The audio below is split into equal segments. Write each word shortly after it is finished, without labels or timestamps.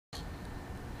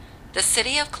The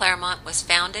city of Claremont was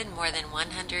founded more than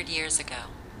 100 years ago.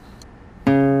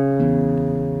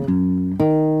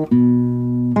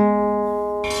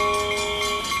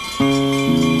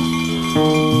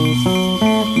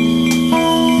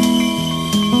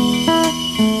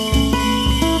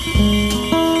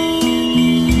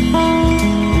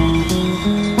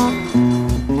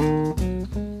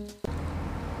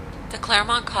 The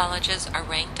Claremont colleges are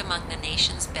ranked among the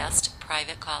nation's best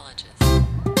private colleges.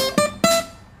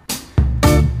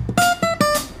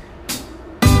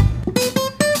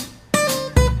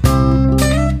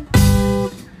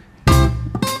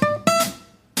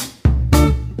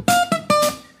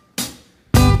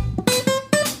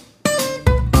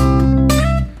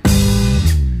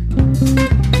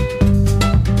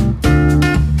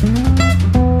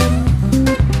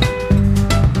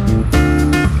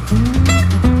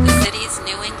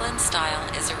 Style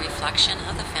is a reflection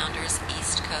of the founder's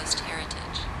East Coast heritage.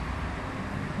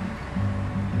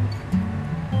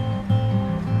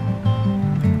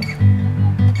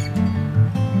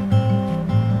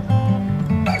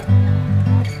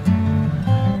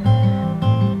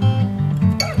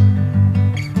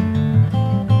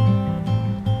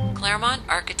 Claremont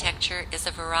architecture is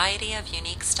a variety of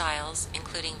unique styles,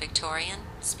 including Victorian,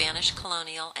 Spanish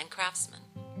colonial, and craftsman.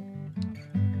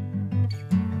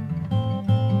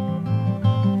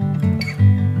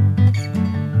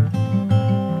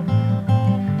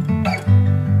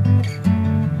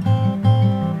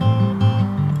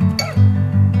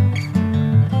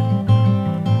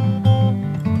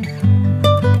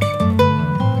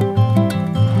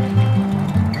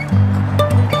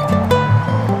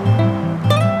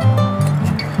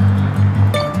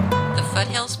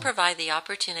 Foothills provide the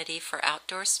opportunity for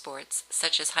outdoor sports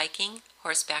such as hiking,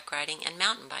 horseback riding, and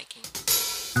mountain biking.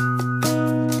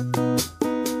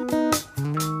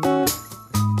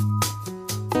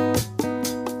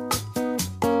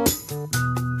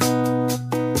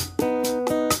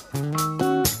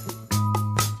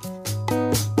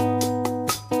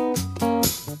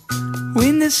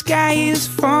 When the sky is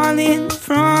falling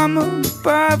from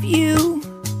above you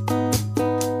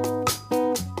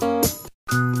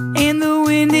and the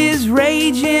wind is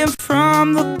raging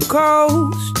from the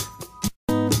coast.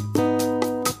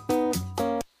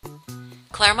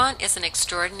 Claremont is an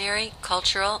extraordinary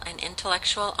cultural and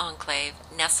intellectual enclave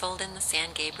nestled in the San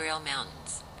Gabriel Mountains.